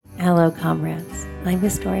Hello, comrades. I'm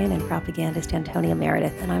historian and propagandist Antonia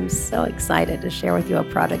Meredith, and I'm so excited to share with you a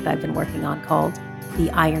project I've been working on called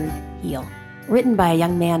The Iron Heel. Written by a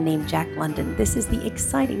young man named Jack London, this is the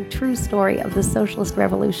exciting true story of the socialist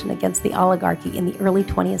revolution against the oligarchy in the early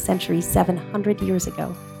 20th century, 700 years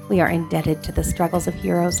ago. We are indebted to the struggles of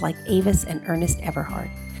heroes like Avis and Ernest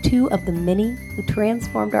Everhard, two of the many who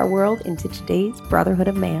transformed our world into today's Brotherhood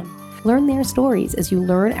of Man. Learn their stories as you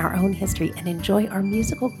learn our own history and enjoy our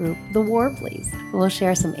musical group, The Warblies. We'll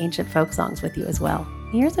share some ancient folk songs with you as well.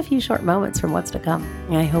 Here's a few short moments from what's to come.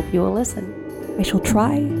 I hope you will listen. I shall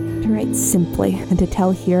try to write simply and to tell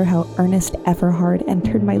here how Ernest Everhard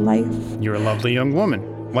entered my life. You're a lovely young woman.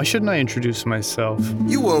 Why shouldn't I introduce myself?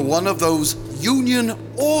 You are one of those union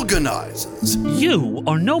organizers. You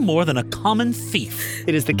are no more than a common thief.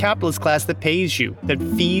 It is the capitalist class that pays you, that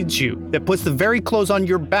feeds you, that puts the very clothes on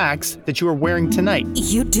your backs that you are wearing tonight.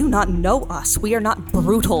 You do not know us. We are not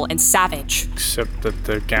brutal and savage. Except that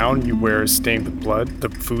the gown you wear is stained with blood. The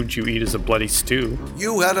food you eat is a bloody stew.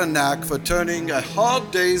 You had a knack for turning a hard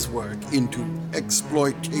day's work into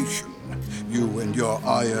exploitation. You and your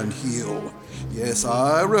iron heel. Yes,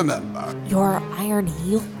 I remember. Your iron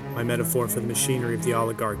heel? My metaphor for the machinery of the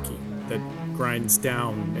oligarchy that grinds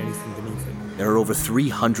down anything beneath it. There are over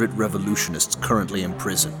 300 revolutionists currently in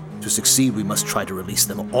prison. To succeed, we must try to release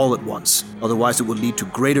them all at once. Otherwise, it will lead to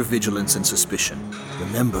greater vigilance and suspicion.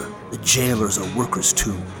 Remember, the jailers are workers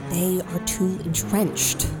too. They are too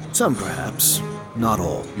entrenched. Some perhaps, not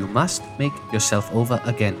all. You must make yourself over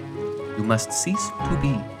again. You must cease to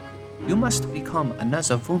be. You must become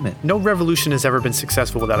another woman. No revolution has ever been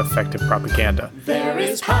successful without effective propaganda. There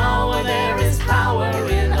is power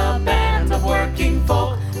in a band of working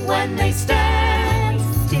folk when they stand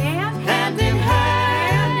hand in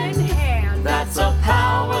hand. That's a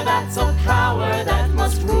power that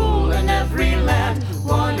must rule in every land.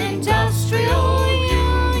 One industrial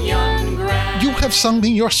union grand. You have sung me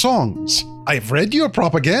your songs. I've read your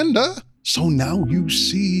propaganda. So now you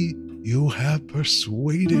see, you have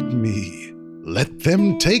persuaded me. Let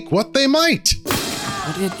them take what they might.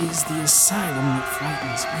 But it is the asylum that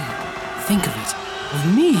frightens me. Think of it.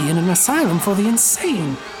 With me in an asylum for the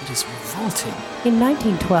insane. It is revolting. In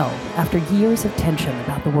 1912, after years of tension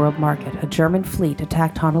about the world market, a German fleet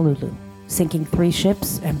attacked Honolulu, sinking 3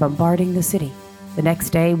 ships and bombarding the city. The next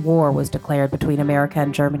day, war was declared between America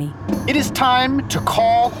and Germany. It is time to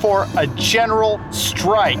call for a general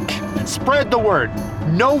strike. Spread the word.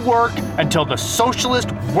 No work until the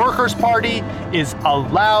Socialist Workers' Party is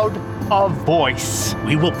allowed a voice.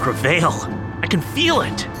 We will prevail. I can feel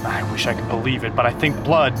it. I wish I could believe it, but I think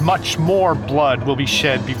blood, much more blood, will be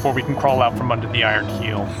shed before we can crawl out from under the iron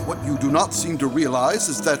heel. What you do not seem to realize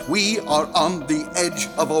is that we are on the edge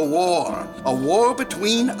of a war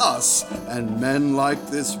between us and men like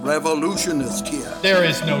this revolutionist here. There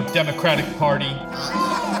is no Democratic Party.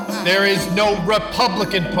 There is no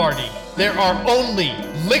Republican Party. There are only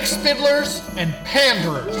lick-spiddlers and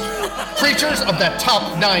panderers, creatures of that top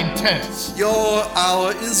 9/10. Your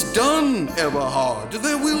hour is done, Everhard.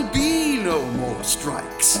 There will be no more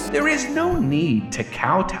strikes. There is no need to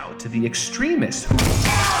kowtow to the extremists.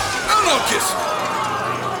 Anarchist!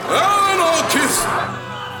 Anarchist!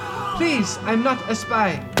 Please, I'm not a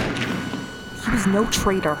spy. He was no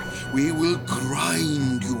traitor. We will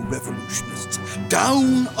grind you revolutionists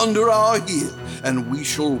down under our heel, and we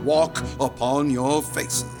shall walk upon your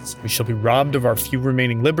faces. We shall be robbed of our few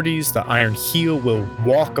remaining liberties. The iron heel will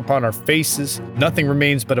walk upon our faces. Nothing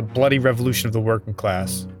remains but a bloody revolution of the working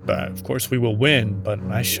class. But of course we will win, but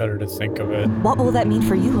I shudder to think of it. What will that mean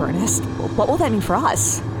for you, Ernest? What will that mean for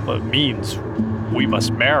us? Well, it means we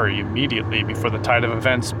must marry immediately before the tide of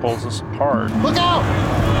events pulls us apart. Look out!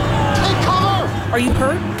 Take cover! Are you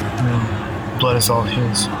hurt? No, blood is all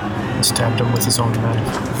his. He stabbed him with his own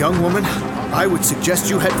knife. Young woman, I would suggest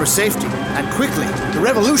you head for safety, and quickly. The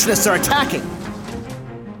revolutionists are attacking.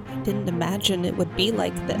 I didn't imagine it would be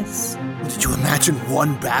like this. Did you imagine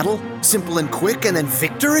one battle? Simple and quick, and then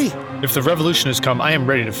victory? If the revolution has come, I am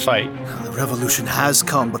ready to fight. The revolution has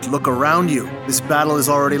come, but look around you. This battle is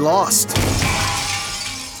already lost.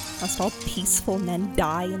 Must all peaceful men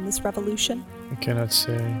die in this revolution? I cannot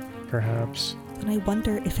say, perhaps. And I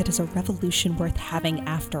wonder if it is a revolution worth having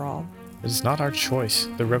after all. It is not our choice.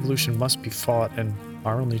 The revolution must be fought, and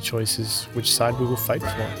our only choice is which side we will fight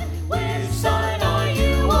for. Which side are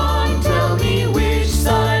you on? Tell me, which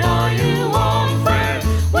side are you on, friend?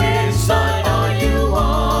 Which side are you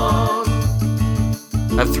on?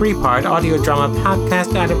 A 3-part audio drama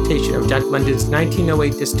podcast adaptation of Jack London's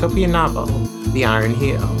 1908 dystopian novel, The Iron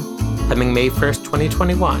Heel, coming May 1st,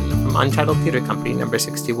 2021 from Untitled Theater Company number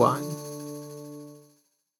 61.